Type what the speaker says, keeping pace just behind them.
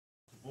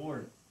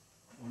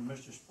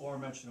Mr. Spohr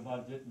mentioned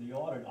about getting the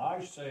audit,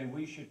 I say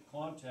we should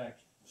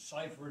contact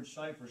Cipher and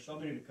Cipher,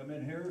 somebody to come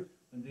in here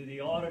and do the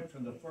audit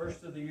from the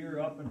first of the year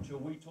up until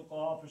we took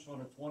office on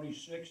the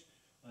 26th,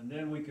 and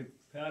then we could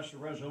pass a I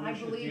resolution at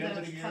the believe end of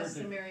that's the year.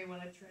 customary when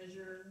a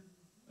treasurer,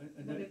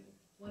 And then,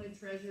 when a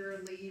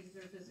treasurer leaves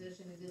their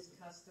position, it is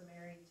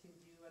customary to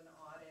do an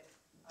audit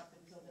up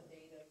until the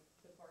date of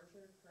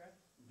departure, correct?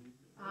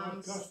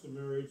 Not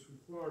customary, it's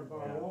required by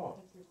law.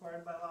 It's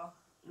required by law.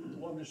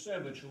 well, I'm just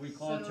saying, but should we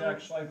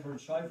contact Cipher and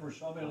Cipher,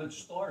 somebody, let's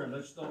start it,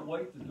 let's not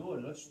wait to do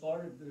it, let's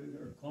start it,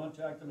 or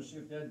contact them and see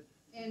if they'd.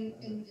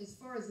 And as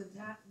far as the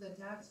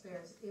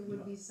taxpayers, it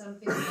would be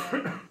something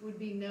that would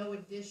be no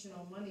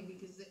additional money,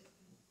 because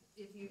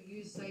if you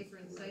use Cipher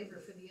and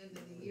Cipher for the end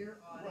of the year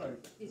audit,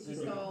 Right. it's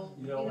just all,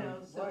 You you know,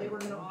 know, so they right. were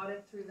gonna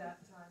audit through that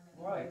time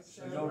anyway. Right,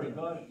 so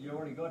you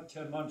already got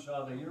 10 months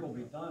out of the year will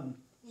be done,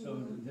 so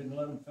didn't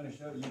let them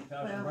finish out, you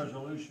passed a Well-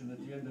 resolution at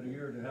the end of the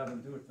year to have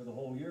them do it for the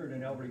whole year,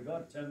 and they already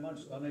got 10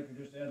 months, then they could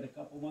just add a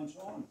couple months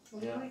on.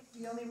 Well,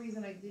 the only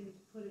reason I didn't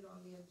put it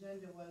on the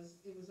agenda was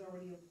it was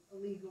already a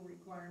legal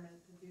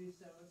requirement to do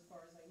so, as far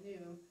as I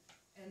knew.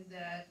 And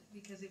that,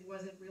 because it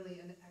wasn't really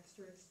an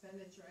extra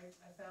expenditure,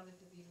 I found it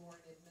to be more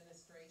an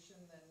administration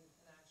than an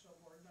actual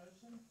board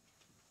motion.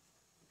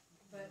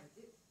 But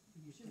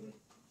should we?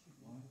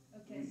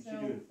 Okay, You so,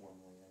 should do it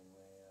formally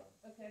anyway,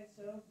 yeah. okay,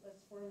 so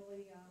let's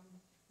formally,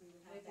 We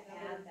would make have to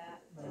another add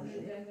that. on the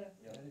agenda.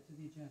 Add it to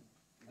the agenda.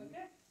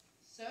 Okay,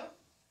 so,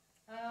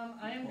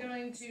 I am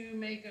going to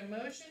make a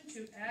motion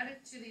to add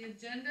it to the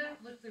agenda.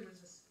 Look, there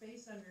was a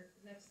space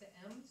next to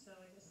M, so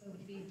I guess that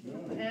would be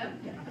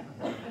M.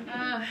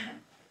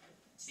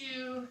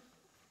 To,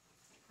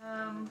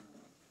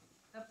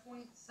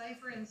 appoint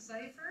Cipher and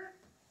Cipher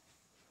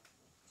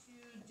to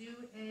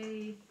do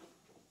a,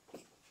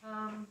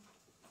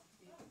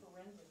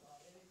 forensic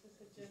audit, it's just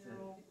a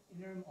general,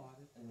 Interim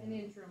audit. an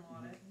interim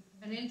audit.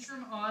 An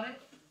interim audit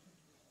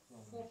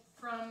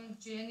from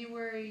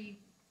January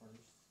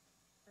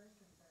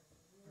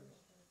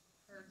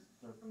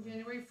from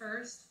January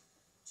 1st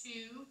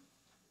to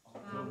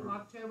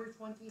October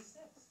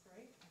 26th,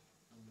 right?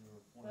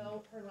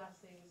 Well, her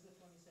last day was the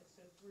 26th,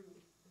 so through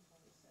the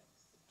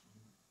 26th.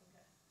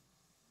 Okay.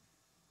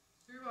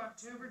 Through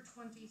October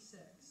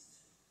 26th.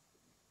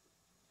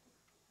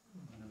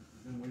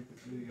 Then we could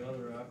do the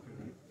other after,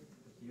 at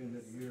the end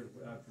of the year,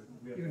 after.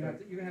 we You're gonna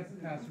have to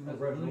pass a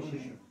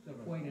resolution to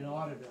appoint an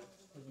auditor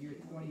for the year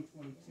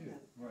 2022.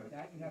 Right.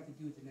 That you'd have to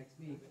do at the next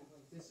meeting, but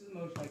this is the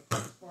most like,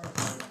 as far as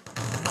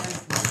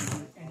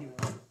mandatory anyway,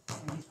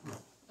 in these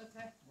groups.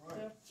 Okay,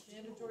 so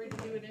mandatory to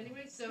do it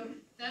anyway. So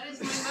that is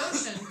my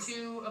motion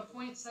to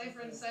appoint Cipher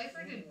and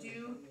Cipher to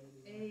do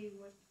an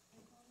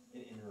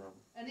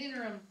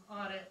interim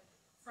audit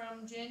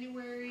from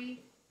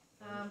January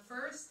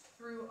 1st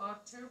through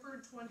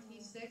October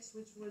 26th,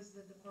 which was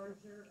the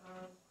departure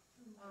of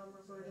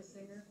Roberta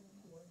Singer.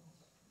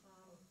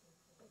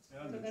 And So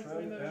the that's my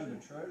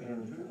motion.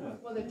 treasurer too, then.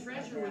 Well, the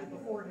treasurer was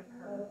before her.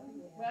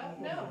 Well,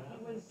 no,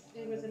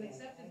 it was an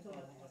accepted until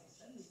the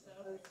 26th. So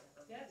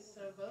yes,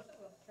 so both of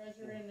them,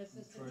 treasurer and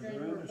assistant treasurer,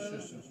 Treasurer were and both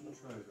assistant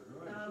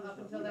treasurer, right. up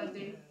until that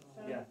date.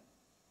 So Yeah.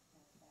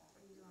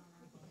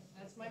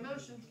 that's my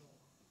motion.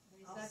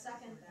 I'll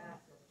second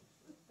that.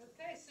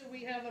 Okay, so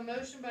we have a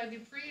motion by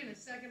Dupree and a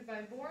second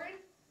by Boren,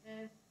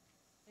 and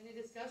any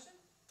discussion?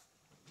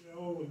 The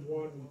only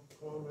one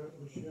comment,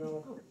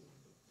 Michelle,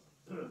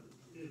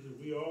 is that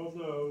we all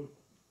know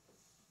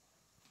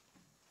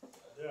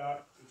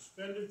that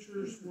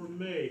expenditures were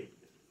made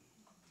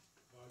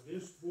by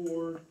this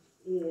board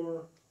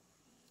or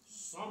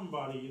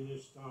somebody in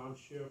this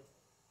township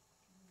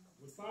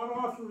without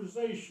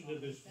authorization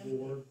of this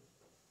board,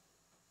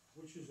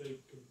 which is a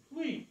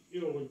complete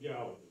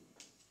illegality.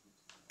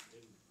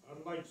 And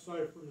I'd like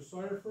Cipher to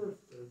Cipher,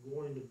 if they're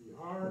going to be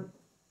hard,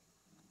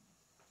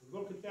 to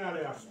look at that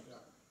aspect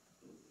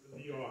of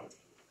the audit.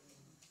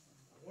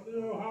 I want to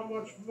know how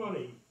much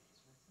money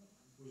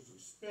was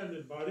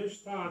expended by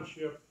this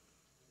township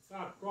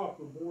without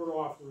proper board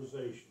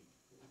authorization.